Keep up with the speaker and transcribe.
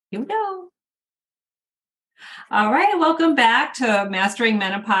Here we go. All right, welcome back to Mastering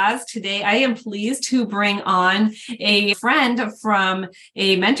Menopause. Today, I am pleased to bring on a friend from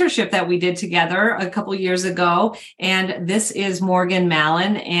a mentorship that we did together a couple years ago. And this is Morgan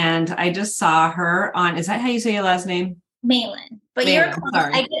Mallon. And I just saw her on, is that how you say your last name? Malin, but you're Malin, close.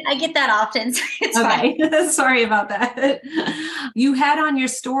 sorry. I get that often, so it's fine. Okay. Sorry about that. You had on your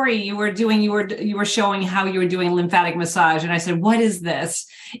story, you were showing how you were doing lymphatic massage. And I said, what is this?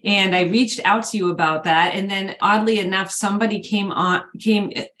 And I reached out to you about that. And then oddly enough, somebody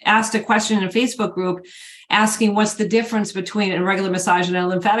asked a question in a Facebook group asking what's the difference between a regular massage and a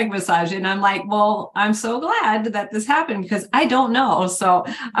lymphatic massage. And I'm like, well, I'm so glad that this happened because I don't know. So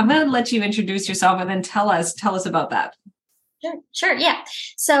I'm going to let you introduce yourself and then tell us about that. Sure. Yeah.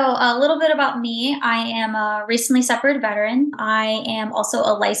 So a little bit about me. I am a recently separated veteran. I am also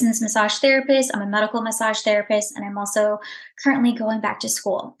a licensed massage therapist. I'm a medical massage therapist, and I'm also currently going back to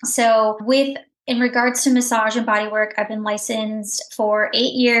school. So in regards to massage and body work, I've been licensed for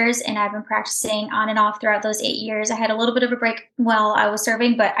 8 years and I've been practicing on and off throughout those 8 years. I had a little bit of a break while I was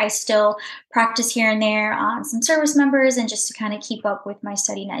serving, but I still practice here and there on some service members and just to kind of keep up with my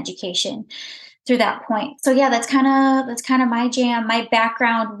study and education through that point. So yeah, that's kind of my jam. My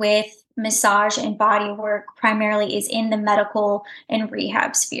background with massage and body work primarily is in the medical and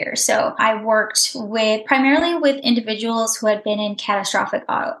rehab sphere. So I worked primarily with individuals who had been in catastrophic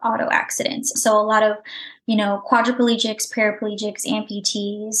auto accidents. So a lot of, quadriplegics, paraplegics,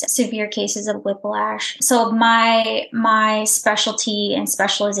 amputees, severe cases of whiplash. So my specialty and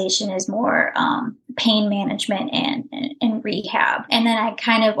specialization is more pain management and rehab. And then I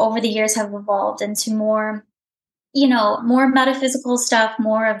kind of over the years have evolved into more metaphysical stuff,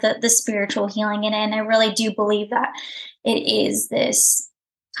 more of the spiritual healing in it. And I really do believe that it is this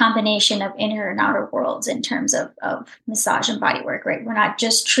combination of inner and outer worlds in terms of massage and body work, right? We're not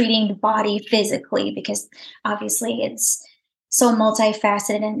just treating the body physically because obviously it's so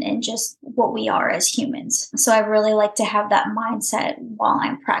multifaceted and just what we are as humans. So I really like to have that mindset while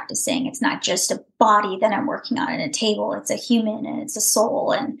I'm practicing. It's not just a body that I'm working on at a table. It's a human and it's a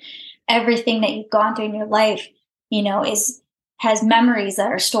soul, and everything that you've gone through in your life has memories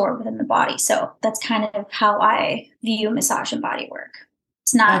that are stored within the body. So that's kind of how I view massage and body work.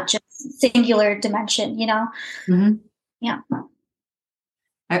 It's not just singular dimension, Mm-hmm. Yeah.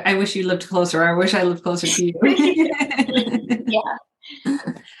 I wish you lived closer. I wish I lived closer to you. Yeah.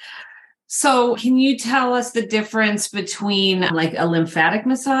 So can you tell us the difference between like a lymphatic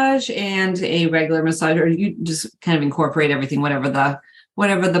massage and a regular massage, or you just kind of incorporate everything, whatever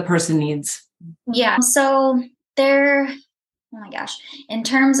the person needs? Yeah. So oh my gosh, in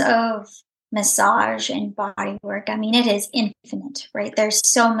terms of massage and body work, I mean, it is infinite, right? There's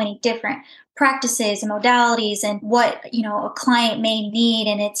so many different practices and modalities and what, a client may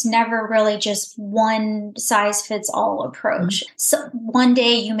need. And it's never really just one size fits all approach. Mm-hmm. So one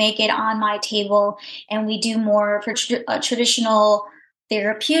day you may get on my table and we do more for a traditional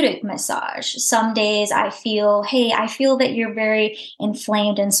therapeutic massage. Some days I feel that you're very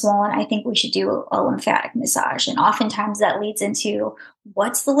inflamed and swollen. I think we should do a lymphatic massage. And oftentimes that leads into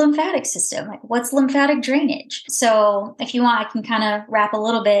what's the lymphatic system? Like what's lymphatic drainage? So if you want, I can kind of wrap a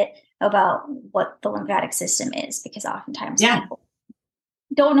little bit about what the lymphatic system is, because oftentimes people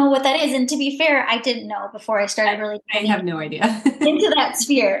don't know what that is. And to be fair, I didn't know before I started really. I have no idea. into that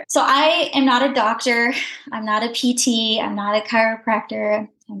sphere. So I am not a doctor. I'm not a PT. I'm not a chiropractor.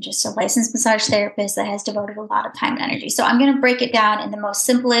 I'm just a licensed massage therapist that has devoted a lot of time and energy. So I'm going to break it down in the most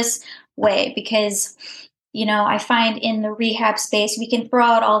simplest way because, I find in the rehab space, we can throw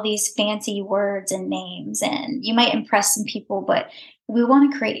out all these fancy words and names and you might impress some people, but we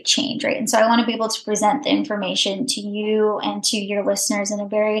want to create change, right? And so I want to be able to present the information to you and to your listeners in a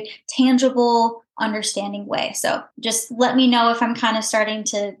very tangible, understanding way. So just let me know if I'm kind of starting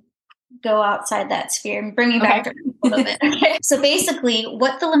to go outside that sphere and bring you back a little bit. Okay. So basically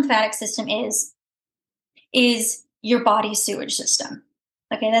what the lymphatic system is your body's sewage system.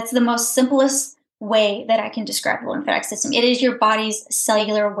 Okay. That's the most simplest way that I can describe the lymphatic system. It is your body's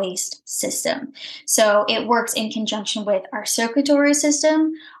cellular waste system. So it works in conjunction with our circulatory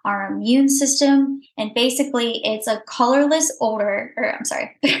system, our immune system, and basically it's a colorless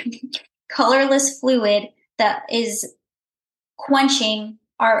colorless fluid that is quenching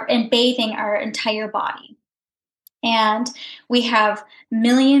and bathing our entire body. And we have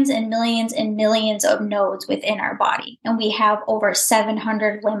millions and millions and millions of nodes within our body. And we have over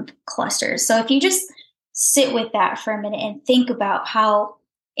 700 lymph clusters. So if you just sit with that for a minute and think about how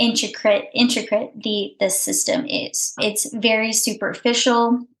intricate the system is, it's very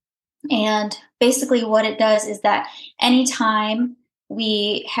superficial. And basically what it does is that anytime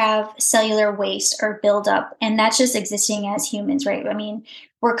we have cellular waste or buildup, and that's just existing as humans, right? I mean,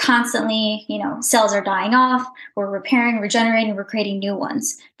 we're constantly, cells are dying off, we're repairing, regenerating, we're creating new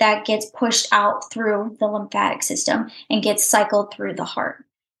ones. That gets pushed out through the lymphatic system and gets cycled through the heart.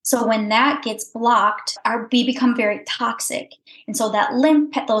 So when that gets blocked, we become very toxic. And so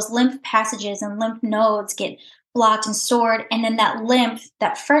those lymph passages and lymph nodes get blocked and stored. And then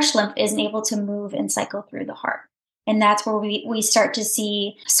that fresh lymph isn't able to move and cycle through the heart. And that's where we start to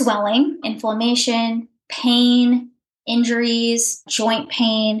see swelling, inflammation, pain, injuries, joint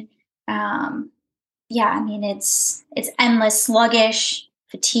pain. It's endless, sluggish,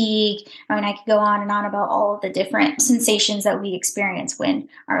 fatigue. I mean, I could go on and on about all of the different sensations that we experience when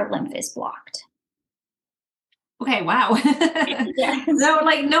our lymph is blocked. Okay, wow. Yes. No,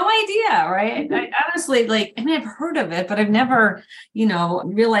 no idea, right? I honestly, I've heard of it, but I've never,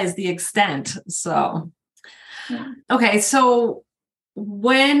 realized the extent. So, yeah. Okay, so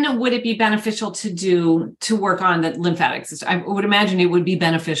when would it be beneficial to work on the lymphatic system? I would imagine it would be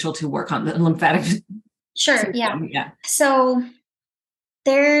beneficial to work on the lymphatic Sure, system. yeah. So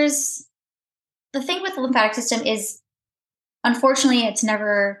there's the thing with the lymphatic system is, unfortunately, it's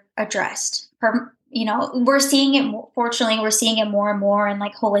never addressed. We're seeing it, fortunately, we're seeing it more and more in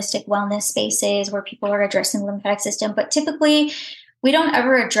holistic wellness spaces where people are addressing the lymphatic system. But typically, we don't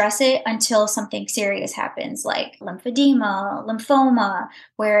ever address it until something serious happens, like lymphedema, lymphoma,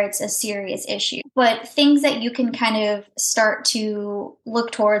 where it's a serious issue. But things that you can kind of start to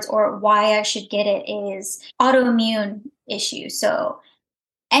look towards, or why I should get it, is autoimmune issues. So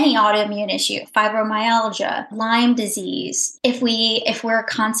any autoimmune issue, fibromyalgia, Lyme disease. If we're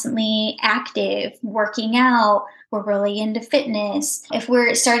constantly active, working out, we're really into fitness. If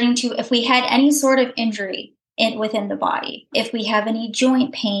we had any sort of injury within the body, if we have any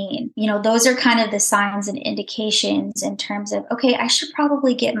joint pain, those are kind of the signs and indications in terms of, okay, I should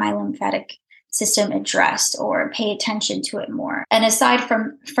probably get my lymphatic system addressed or pay attention to it more. And aside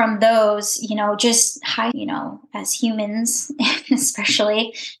from those, just as humans,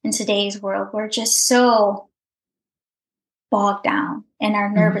 especially in today's world, we're just so bogged down, and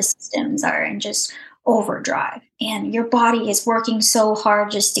our nervous systems are in just overdrive, and your body is working so hard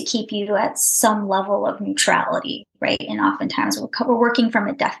just to keep you at some level of neutrality, right? And oftentimes we're working from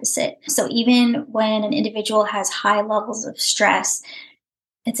a deficit. So even when an individual has high levels of stress,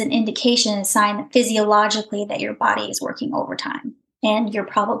 it's an indication, a sign physiologically that your body is working overtime, and you're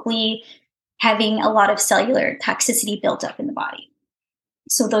probably having a lot of cellular toxicity built up in the body.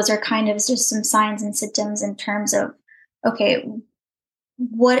 So those are kind of just some signs and symptoms in terms of, okay,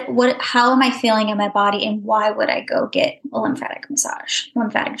 how am I feeling in my body, and why would I go get a lymphatic massage,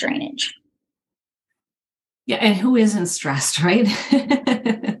 lymphatic drainage? Yeah. And who isn't stressed, right?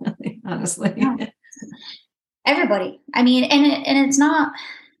 Honestly. Yeah. Everybody. I mean, and it's not,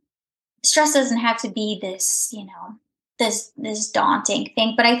 stress doesn't have to be this, this daunting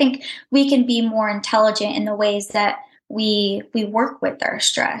thing, but I think we can be more intelligent in the ways that we work with our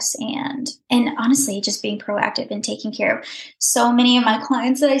stress, and honestly, just being proactive and taking care of. So many of my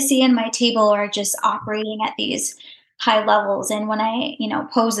clients that I see in my table are just operating at these high levels. And when I,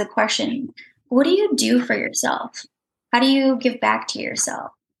 pose the question, what do you do for yourself? How do you give back to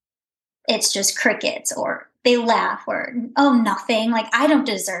yourself? It's just crickets, or they laugh, or, oh, nothing. I don't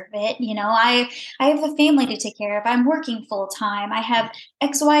deserve it. I have a family to take care of. I'm working full time. I have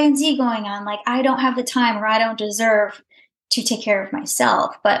X, Y, and Z going on. I don't have the time, or I don't deserve to take care of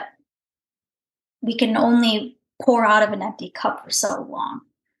myself. But we can only pour out of an empty cup for so long,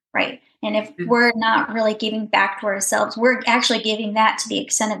 right? And if we're not really giving back to ourselves, we're actually giving that to the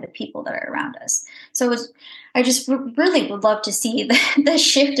extent of the people that are around us. So I just really would love to see the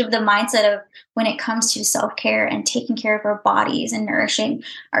shift of the mindset of when it comes to self-care and taking care of our bodies and nourishing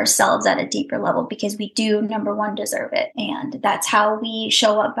ourselves at a deeper level, because we do, number one, deserve it. And that's how we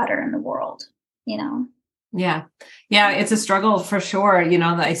show up better in the world, Yeah. Yeah. It's a struggle for sure.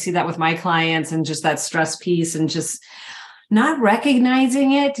 I see that with my clients, and just that stress piece, and just not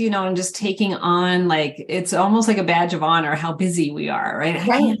recognizing it, and just taking on, it's almost like a badge of honor, how busy we are, right?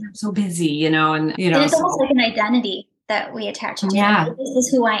 I'm so busy, and it's almost like an identity that we attach to. Yeah. This is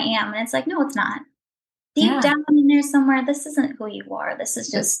who I am. And it's no, it's not. Deep down in there somewhere, this isn't who you are. This is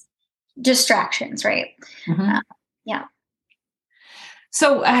just distractions, right? Mm-hmm. Yeah.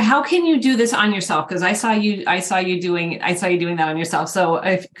 So how can you do this on yourself? Because I saw you doing that on yourself. So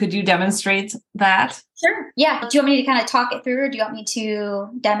could you demonstrate that? Sure. Yeah. Do you want me to kind of talk it through, or do you want me to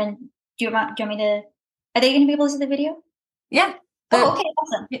do you want me to, are they going to be able to see the video? Yeah. Okay.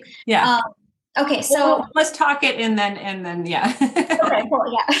 Awesome. Yeah. Okay. So let's talk it, and then yeah. Okay.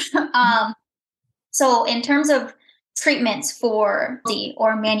 Cool. Yeah. So in terms of treatments for D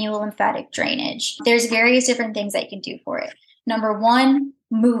or manual lymphatic drainage. There's various different things that you can do for it. Number one,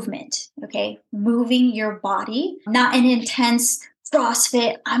 movement. Okay. Moving your body, not an intense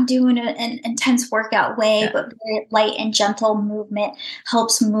CrossFit, I'm doing an intense workout way, but very light and gentle movement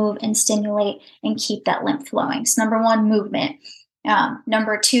helps move and stimulate and keep that lymph flowing. So number one, movement.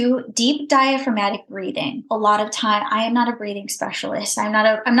 Number two, deep diaphragmatic breathing. A lot of time, I am not a breathing specialist. I'm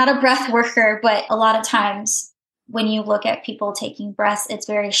not a breath worker, but a lot of times when you look at people taking breaths, it's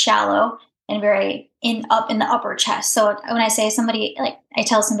very shallow and very up in the upper chest. So when I say I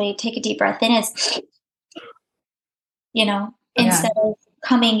tell somebody, take a deep breath in, it's, instead of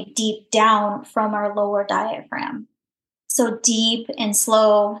coming deep down from our lower diaphragm. So deep and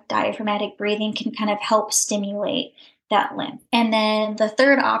slow diaphragmatic breathing can kind of help stimulate that lymph. And then the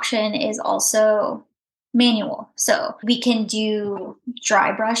third option is also manual. So we can do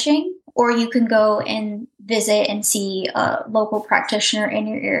dry brushing, or you can go and visit and see a local practitioner in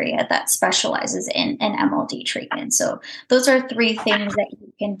your area that specializes in an MLD treatment. So those are three things that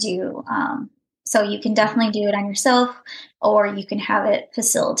you can do. So you can definitely do it on yourself, or you can have it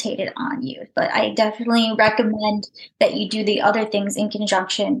facilitated on you. But I definitely recommend that you do the other things in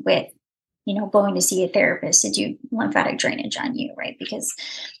conjunction with, going to see a therapist to do lymphatic drainage on you, right? Because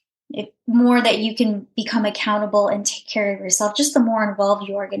more that you can become accountable and take care of yourself, just the more involved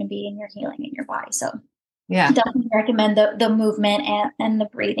you are going to be in your healing in your body. So I definitely recommend the movement and the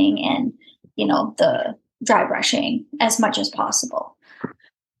breathing and, the dry brushing as much as possible.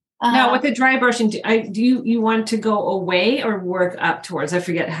 Now, with the dry brushing, do you want to go away or work up towards? I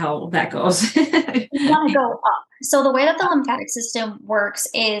forget how that goes. You want to go up. So the way that the lymphatic system works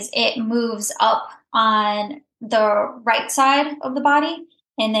is it moves up on the right side of the body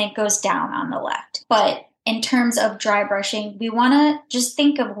and then it goes down on the left. But in terms of dry brushing, we want to just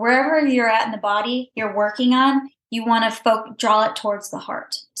think of wherever you're at in the body you're working on, you want to draw it towards the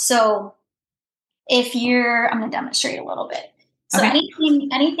heart. So I'm going to demonstrate a little bit. So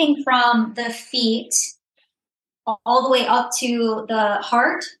anything from the feet all the way up to the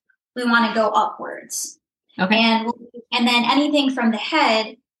heart, we want to go upwards. Okay. And then anything from the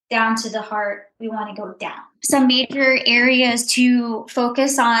head down to the heart, we want to go down. Some major areas to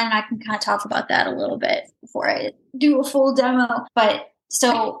focus on, and I can kind of talk about that a little bit before I do a full demo. But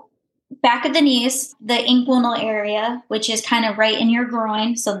so back of the knees, the inguinal area, which is kind of right in your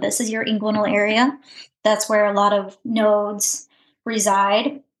groin. So this is your inguinal area. That's where a lot of nodes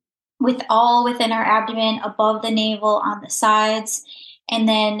reside, within our abdomen, above the navel, on the sides, and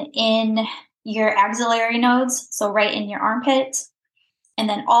then in your axillary nodes, so right in your armpits, and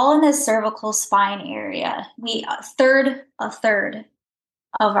then all in the cervical spine area. A third of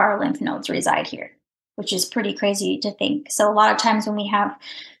our lymph nodes reside here, which is pretty crazy to think. So a lot of times when we have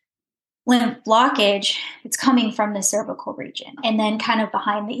lymph blockage, it's coming from the cervical region, and then kind of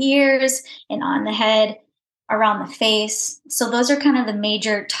behind the ears and on the head, around the face. So those are kind of the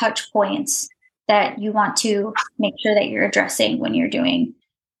major touch points that you want to make sure that you're addressing when you're doing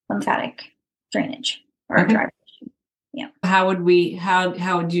lymphatic drainage or dry brushing. Yeah. How would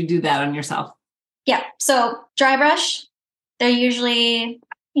you do that on yourself? Yeah. So dry brush, they're usually,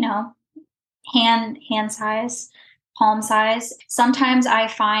 hand size, palm size. Sometimes I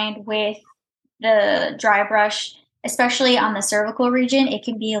find with the dry brush, especially on the cervical region, it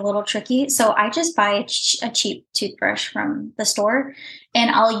can be a little tricky. So I just buy a cheap toothbrush from the store, and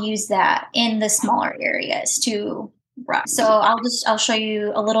I'll use that in the smaller areas to brush. So I'll show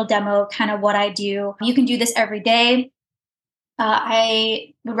you a little demo, kind of what I do. You can do this every day.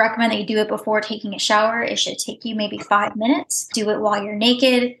 I would recommend that you do it before taking a shower. It should take you maybe 5 minutes. Do it while you're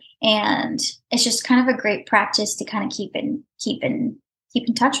naked. And it's just kind of a great practice to kind of keep in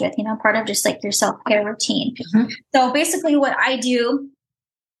touch with, part of just like your self-care routine. Mm-hmm. So basically what I do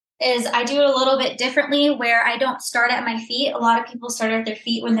is I do it a little bit differently, where I don't start at my feet. A lot of people start at their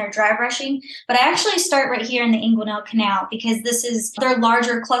feet when they're dry brushing, but I actually start right here in the inguinal canal, because they're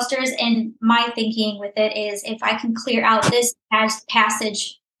larger clusters. And my thinking with it is, if I can clear out this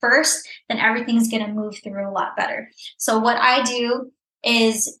passage first, then everything's going to move through a lot better. So what I do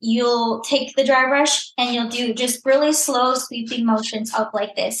is you'll take the dry brush and you'll do just really slow sweeping motions up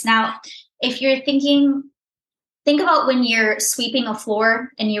like this. Now, if you're think about when you're sweeping a floor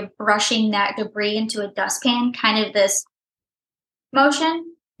and you're brushing that debris into a dustpan, kind of this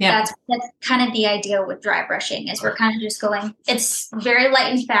motion. Yeah. That's kind of the idea with dry brushing, is we're kind of just going, it's very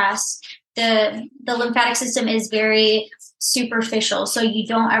light and fast. The lymphatic system is very superficial, so you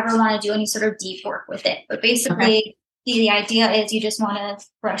don't ever want to do any sort of deep work with it. But basically, the idea is you just want to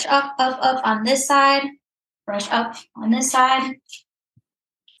brush up on this side, brush up on this side,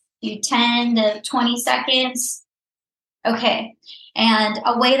 do 10 to 20 seconds, Okay. And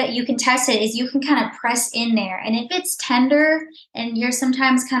a way that you can test it is you can kind of press in there. And if it's tender and you're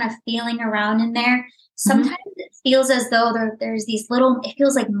sometimes kind of feeling around in there, sometimes it feels as though there's these little, it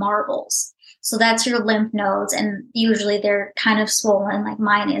feels like marbles. So that's your lymph nodes. And usually they're kind of swollen, like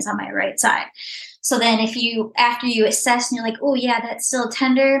mine is on my right side. So then after you assess and you're like, oh yeah, that's still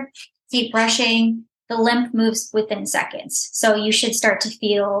tender, keep brushing, the lymph moves within seconds. So you should start to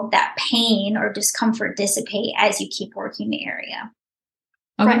feel that pain or discomfort dissipate as you keep working the area.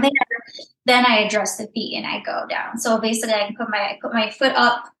 Okay. From there, then I address the feet and I go down. So basically I can put my foot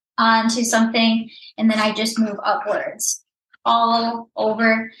up onto something and then I just move upwards all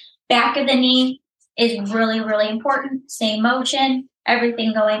over. Back of the knee is really, really important. Same motion,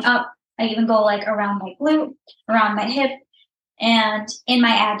 everything going up. I even go like around my glute, around my hip, and in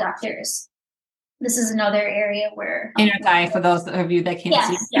my adductors. This is another area where inner thigh for those of you that can't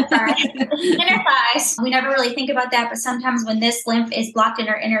see. Yes, inner thighs. We never really think about that, but sometimes when this lymph is blocked in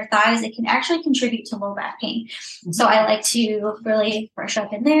our inner thighs, it can actually contribute to low back pain. Mm-hmm. So I like to really brush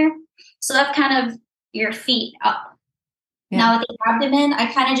up in there. So that's kind of your feet up. Yeah. Now with the abdomen,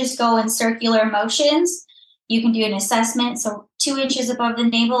 I kind of just go in circular motions. You can do an assessment. So 2 inches above the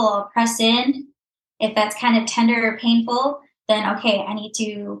navel, I'll press in. If that's kind of tender or painful, then okay, I need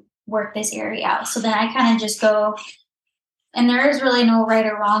to work this area out. So then I kind of just go, and there is really no right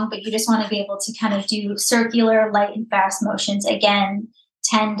or wrong, but you just want to be able to kind of do circular, light and fast motions. Again,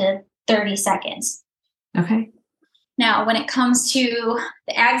 10 to 30 seconds. Okay. Now, when it comes to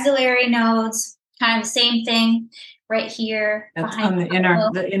the axillary nodes, kind of the same thing right here. That's behind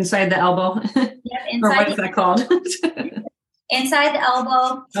the inside the elbow. Yep, inside. Or what is that called? Inside the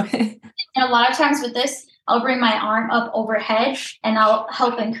elbow. Okay. And a lot of times with this, I'll bring my arm up overhead and I'll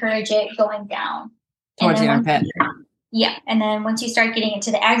help encourage it going down. Towards the armpit. Yeah. And then once you start getting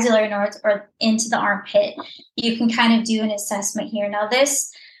into the axillary nodes or into the armpit, you can kind of do an assessment here. Now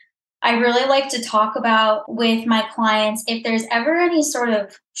this, I really like to talk about with my clients, if there's ever any sort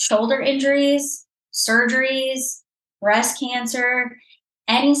of shoulder injuries, surgeries, breast cancer,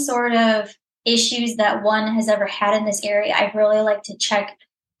 any sort of issues that one has ever had in this area, I really like to check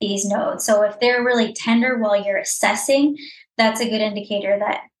these nodes. So if they're really tender while you're assessing, that's a good indicator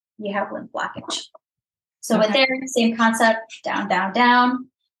that you have lymph blockage. So with their same concept, down, down, down,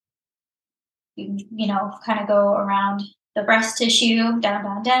 you know, kind of go around the breast tissue, down,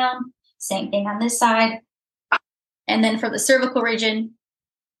 down, down. Same thing on this side. And then for the cervical region,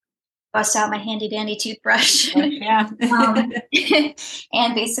 bust out my handy dandy toothbrush. Yeah.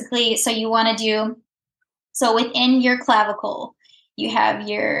 And basically, so you want to do, so within your clavicle, you have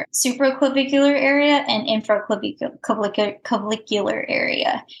your supraclavicular area and infraclavicular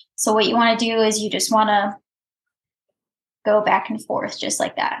area. So what you want to do is you just want to go back and forth just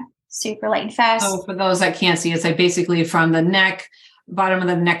like that. Super light and fast. So for those that can't see, it's like basically from the neck, bottom of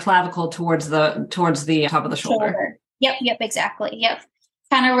the neck clavicle towards the top of the shoulder. Yep, exactly. Yep.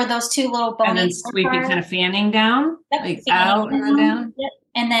 Kind of where those two little bones. And then sweeping, kind of fanning down, like out and down. Yep.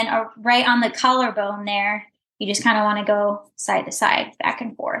 And then right on the collarbone there, you just kind of want to go side to side, back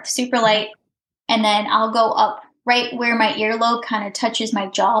and forth, super light. And then I'll go up right where my earlobe kind of touches my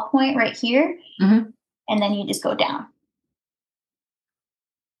jaw point right here. Mm-hmm. And then you just go down.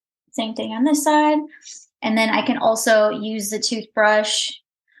 Same thing on this side. And then I can also use the toothbrush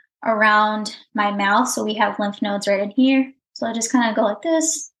around my mouth. So we have lymph nodes right in here. So I just kind of go like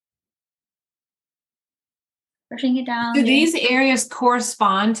this. Brushing it down. Do these areas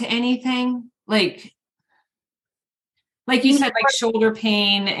correspond to anything? Like you said, like shoulder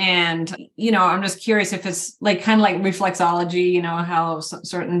pain and, you know, I'm just curious if it's like kind of like reflexology, you know, how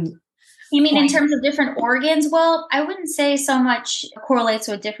certain. You mean in terms of different organs? Well, I wouldn't say so much correlates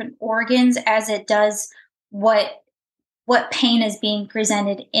with different organs as it does what pain is being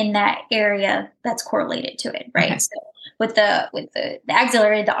presented in that area that's correlated to it, right? Okay. So with the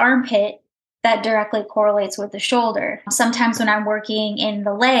axillary, the armpit, that correlates with the shoulder. Sometimes when I'm working in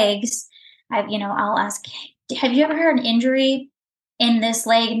the legs, I'll ask, have you ever had an injury in this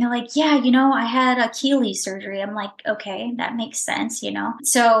leg? And they're like, yeah, I had Achilles surgery. I'm like, okay, that makes sense,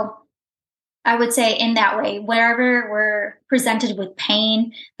 So I would say in that way, wherever we're presented with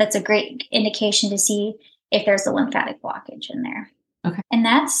pain, that's a great indication to see if there's a lymphatic blockage in there. Okay. And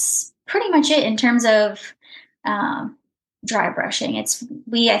that's pretty much it in terms of dry brushing.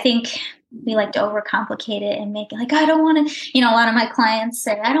 I think we like to overcomplicate it and make it like, I don't want to, a lot of my clients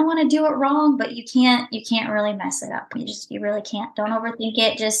say, I don't want to do it wrong, but you can't really mess it up. You really can't. Don't overthink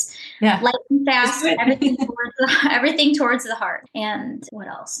it. Just light and fast, everything towards the heart. And what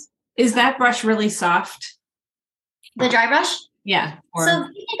else? Is that brush really soft? The dry brush? Yeah. So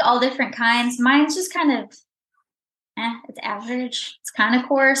you make all different kinds. Mine's just kind of, it's average. It's kind of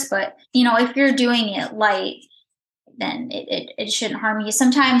coarse, but if you're doing it light, then it shouldn't harm you.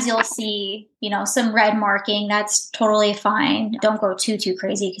 Sometimes you'll see, some red marking. That's totally fine. Don't go too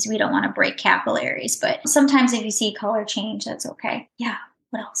crazy because we don't want to break capillaries. But sometimes if you see color change, that's okay. Yeah.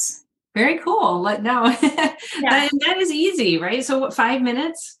 What else? Very cool. That is easy, right? So what, 5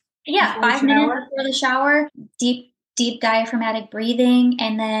 minutes? Yeah, 5 minutes before the shower, deep diaphragmatic breathing.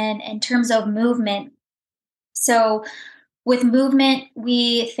 And then in terms of movement, so with movement,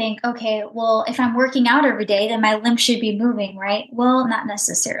 we think, okay, well, if I'm working out every day, then my lymph should be moving, right? Well, not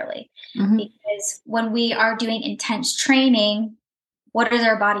necessarily. Mm-hmm. Because when we are doing intense training, what is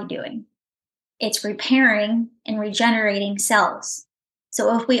our body doing? It's repairing and regenerating cells.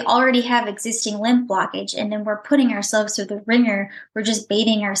 So if we already have existing lymph blockage and then we're putting ourselves through the ringer, we're just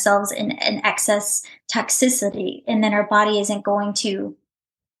baiting ourselves in excess toxicity, and then our body isn't going to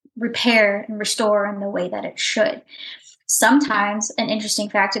repair and restore in the way that it should. Sometimes an interesting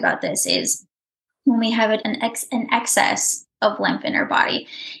fact about this is when we have an excess of lymph in our body,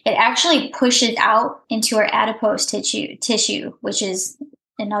 it actually pushes out into our adipose tissue, which is,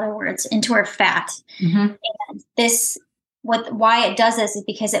 in other words, into our fat. Mm-hmm. And why it does this is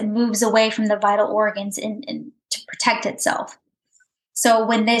because it moves away from the vital organs and to protect itself. So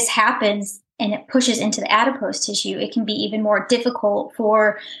when this happens and it pushes into the adipose tissue, it can be even more difficult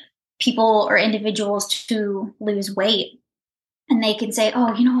for people or individuals to lose weight. And they can say,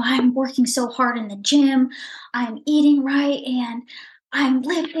 oh, I'm working so hard in the gym, I'm eating right, and I'm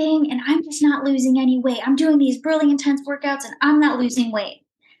lifting, and I'm just not losing any weight. I'm doing these really intense workouts, and I'm not losing weight.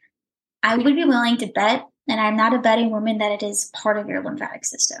 I would be willing to bet, and I'm not a betting woman, that it is part of your lymphatic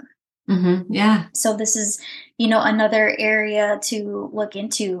system. Mm-hmm. Yeah. So this is, another area to look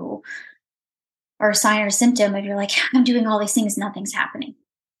into, or sign or symptom if you're like, I'm doing all these things, nothing's happening.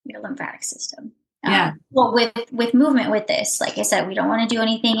 Your lymphatic system. Yeah. Well, with movement with this, like I said, we don't want to do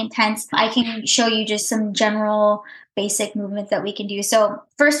anything intense. I can show you just some general basic movements that we can do. So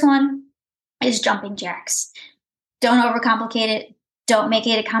first one is jumping jacks. Don't overcomplicate it. Don't make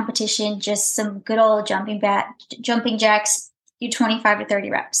it a competition. Just some good old jumping jacks. Do 25 to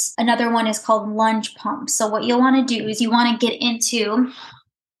 30 reps. Another one is called lunge pumps. So what you'll want to do is you want to get into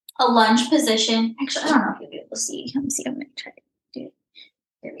a lunge position. Actually, I don't know if you'll be able to see. Let me see. I'm going to try to do it.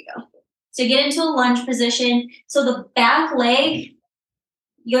 There we go. So get into a lunge position. So the back leg,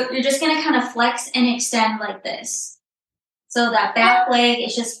 you're just going to kind of flex and extend like this. So that back leg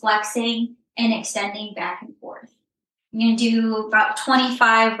is just flexing and extending back and forth. You're going to do about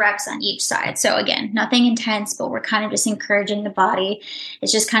 25 reps on each side. So again, nothing intense, but we're kind of just encouraging the body.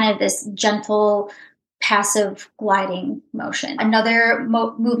 It's just kind of this gentle, passive gliding motion. Another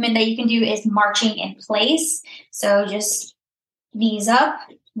movement that you can do is marching in place. So just knees up,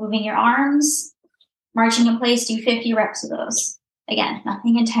 moving your arms, marching in place, do 50 reps of those. Again,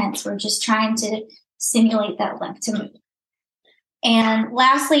 nothing intense. We're just trying to stimulate that lymph to move. And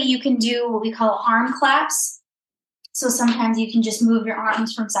lastly, you can do what we call arm claps. So sometimes you can just move your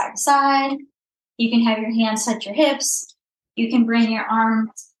arms from side to side. You can have your hands touch your hips. You can bring your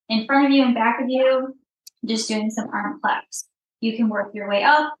arms in front of you and back of you, just doing some arm claps. You can work your way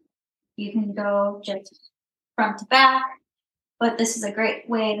up. You can go just front to back. But this is a great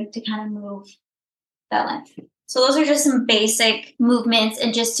way to kind of move that lymph. So those are just some basic movements,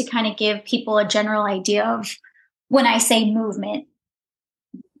 and just to kind of give people a general idea of when I say movement,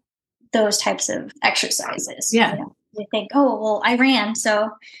 those types of exercises. Yeah. You think, oh, well, I ran, so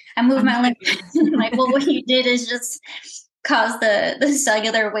I moved my lymph. Like, well, what you did is just cause the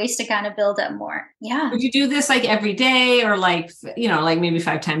cellular waste to kind of build up more. Yeah. Would you do this like every day, or like maybe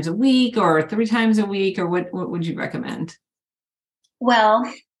 5 times a week or 3 times a week, or what would you recommend?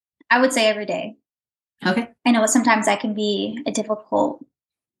 Well, I would say every day. Okay. I know sometimes that can be a difficult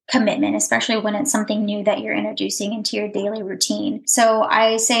commitment, especially when it's something new that you're introducing into your daily routine. So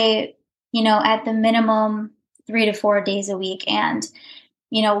I say, at the minimum 3 to 4 days a week. And,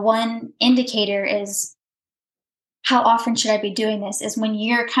 one indicator is how often should I be doing this is when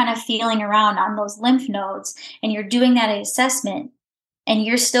you're kind of feeling around on those lymph nodes and you're doing that assessment and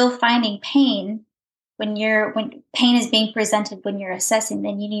you're still finding pain. When pain is being presented when you're assessing,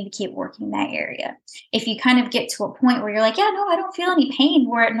 then you need to keep working that area. If you kind of get to a point where you're like, yeah, no, I don't feel any pain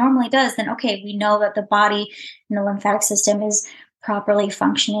where it normally does, then okay, we know that the body and the lymphatic system is properly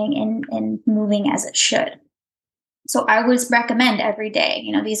functioning and moving as it should. So I would recommend every day.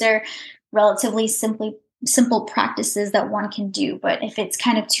 These are relatively simple practices that one can do. But if it's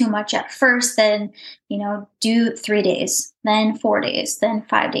kind of too much at first, then, do 3 days, then 4 days, then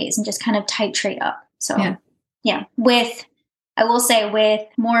 5 days, and just kind of titrate up. So, yeah, with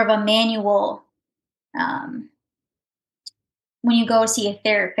more of a manual when you go see a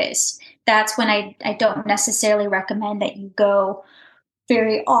therapist, that's when I don't necessarily recommend that you go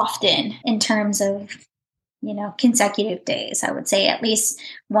very often in terms of, consecutive days. I would say at least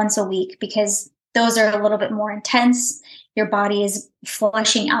once a week, because those are a little bit more intense. Your body is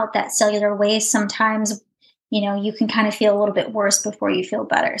flushing out that cellular waste. Sometimes, you can kind of feel a little bit worse before you feel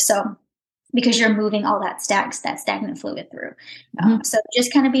better. So because you're moving all that stagnant fluid through. So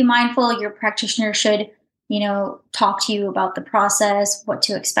just kind of be mindful. Your practitioner should, talk to you about the process, what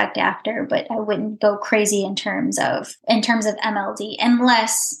to expect after, but I wouldn't go crazy in terms of MLD,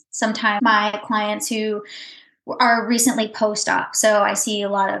 unless sometimes my clients who are recently post-op. So I see a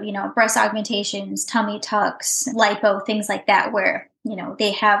lot of, breast augmentations, tummy tucks, lipo, things like that, where,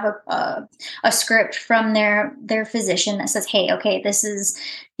 they have a script from their physician that says, hey, okay, this is,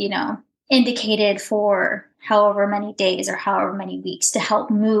 indicated for however many days or however many weeks to help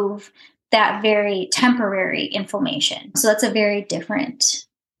move that very temporary inflammation. So that's a very different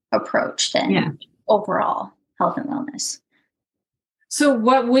approach than overall health and wellness. So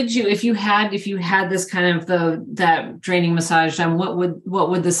what would you, if you had this kind of that draining massage done, what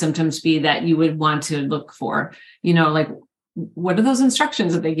would the symptoms be that you would want to look for? Like what are those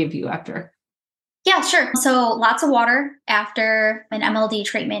instructions that they give you after? Yeah, sure. So lots of water after an MLD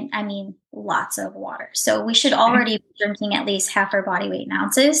treatment. I mean, lots of water. So we should already be drinking at least half our body weight in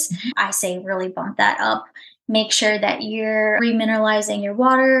ounces. I say really bump that up. Make sure that you're remineralizing your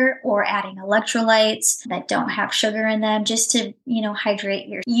water or adding electrolytes that don't have sugar in them, just to,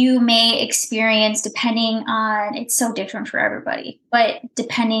 hydrate you may experience, depending on, it's so different for everybody, but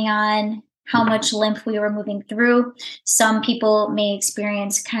depending on how much lymph we were moving through, some people may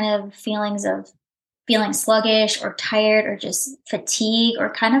experience kind of feelings of feeling sluggish or tired or just fatigue or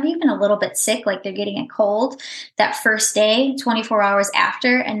kind of even a little bit sick, like they're getting a cold that first day, 24 hours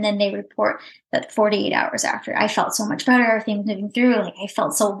after, and then they report that 48 hours after, I felt so much better, everything's moving through, like I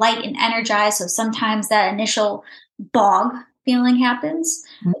felt so light and energized. So sometimes that initial bog feeling happens,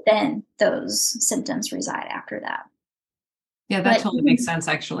 but then those symptoms reside after that. Yeah, that totally makes sense,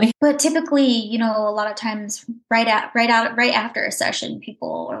 actually. But typically, a lot of times right after a session,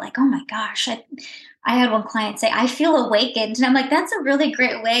 people are like, oh my gosh, I had one client say, I feel awakened. And I'm like, that's a really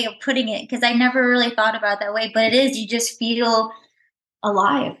great way of putting it, because I never really thought about it that way. But it is, you just feel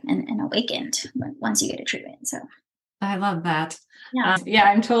alive and awakened once you get a treatment. So I love that. Yeah.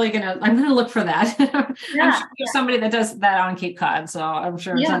 I'm gonna look for that. Yeah, I'm sure there's somebody that does that on Cape Cod, so I'm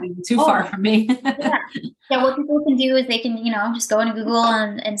sure it's not even too far from me. Yeah. What people can do is they can, just go into Google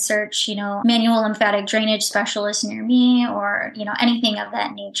and search, manual lymphatic drainage specialist near me, or, anything of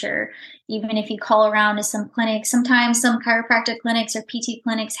that nature. Even if you call around to some clinics, sometimes some chiropractic clinics or PT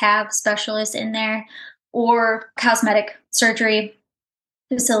clinics have specialists in there, or cosmetic surgery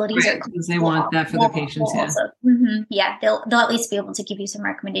facilities, right, because they want that for their patients. Yeah, they'll at least be able to give you some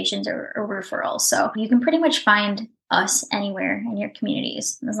recommendations or referrals. So you can pretty much find us anywhere in your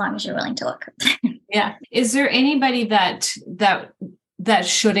communities, as long as you're willing to look. Yeah. Is there anybody that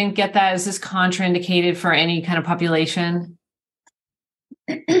shouldn't get that? Is this contraindicated for any kind of population?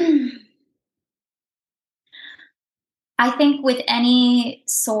 I think with any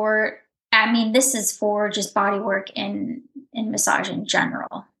sort, this is for just body work and massage in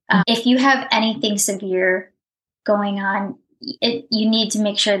general. If you have anything severe going on, you need to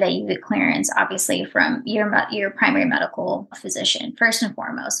make sure that you get clearance, obviously, from your primary medical physician, first and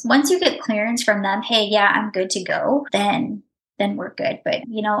foremost. Once you get clearance from them, hey, yeah, I'm good to go, then we're good. But,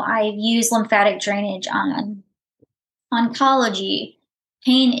 I've used lymphatic drainage on oncology,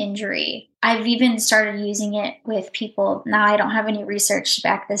 pain injury. I've even started using it with people. Now, I don't have any research to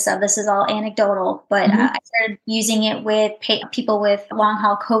back this up. This is all anecdotal, but I started using it with people with long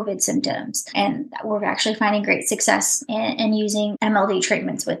haul COVID symptoms. And we're actually finding great success in using MLD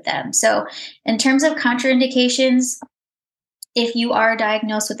treatments with them. So in terms of contraindications, if you are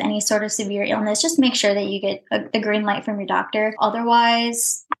diagnosed with any sort of severe illness, just make sure that you get the green light from your doctor.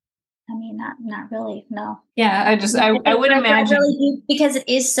 Otherwise, not really, no. Yeah, I would imagine. Really, because it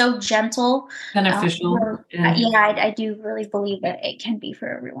is so gentle. Beneficial. I do really believe that it can be for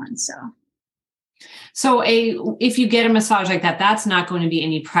everyone. So if you get a massage like that, that's not going to be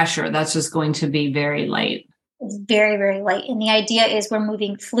any pressure. That's just going to be very light. It's very, very light. And the idea is we're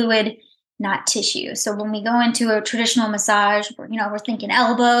moving fluid, not tissue. So when we go into a traditional massage, we're thinking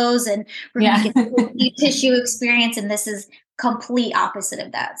elbows and we're going to get a tissue experience. And this is complete opposite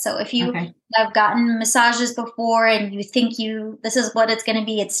of that. So if you have gotten massages before and you think this is what it's going to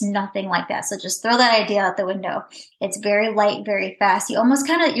be, it's nothing like that. So just throw that idea out the window. It's very light, very fast. You almost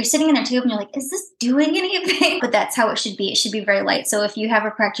you're sitting in their tube and you're like, is this doing anything? But that's how it should be. It should be very light. So if you have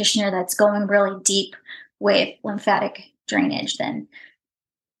a practitioner that's going really deep with lymphatic drainage, then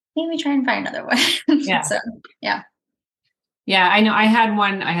maybe try and find another one. Yeah. So, yeah. Yeah, I know. I had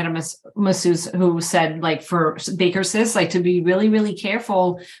a masseuse who said, like, for Baker cysts, like, to be really, really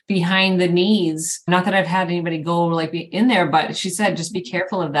careful behind the knees. Not that I've had anybody go like be in there, but she said, just be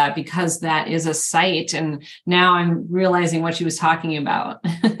careful of that because that is a site. And now I'm realizing what she was talking about.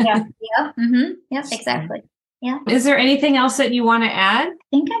 Yeah. Yeah. Mm-hmm. Yep. Exactly. Yeah. Is there anything else that you want to add?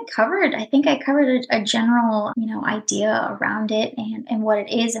 I think I covered a general, idea around it and what it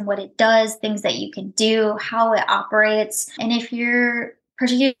is and what it does, things that you can do, how it operates. And if you're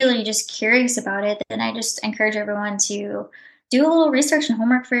particularly just curious about it, then I just encourage everyone to do a little research and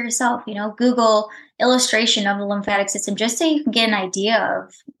homework for yourself. Google illustration of the lymphatic system just so you can get an idea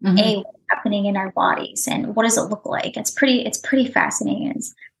of what's happening in our bodies and what does it look like. It's pretty fascinating.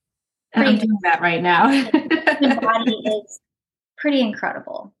 I'm doing that right now. The body is pretty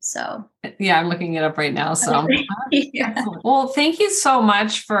incredible. So yeah, I'm looking it up right now. So yeah. Well, thank you so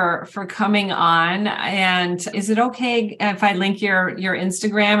much for coming on. And is it okay if I link your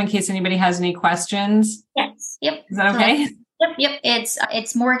Instagram in case anybody has any questions? Yes. Yep. Is that okay? Yep.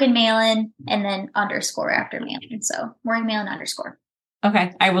 It's Morgan Malin and then _ after Malin. So Morgan Malin _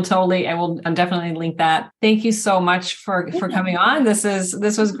 Okay. I will definitely link that. Thank you so much for coming on. This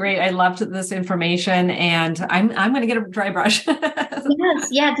was great. I loved this information and I'm going to get a dry brush. Yes.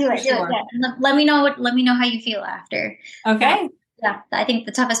 Yeah. Do it. Yeah. Let me know how you feel after. Okay. Yeah. I think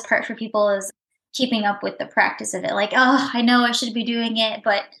the toughest part for people is keeping up with the practice of it. Like, oh, I know I should be doing it,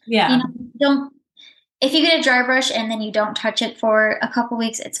 but if you get a dry brush and then you don't touch it for a couple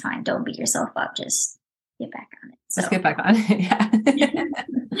weeks, it's fine. Don't beat yourself up. Just get back on it. So. Let's get back on it. Yeah.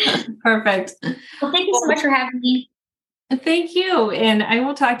 Perfect. Well, thank you so much for having me. Thank you. And I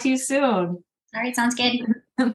will talk to you soon. All right. Sounds good.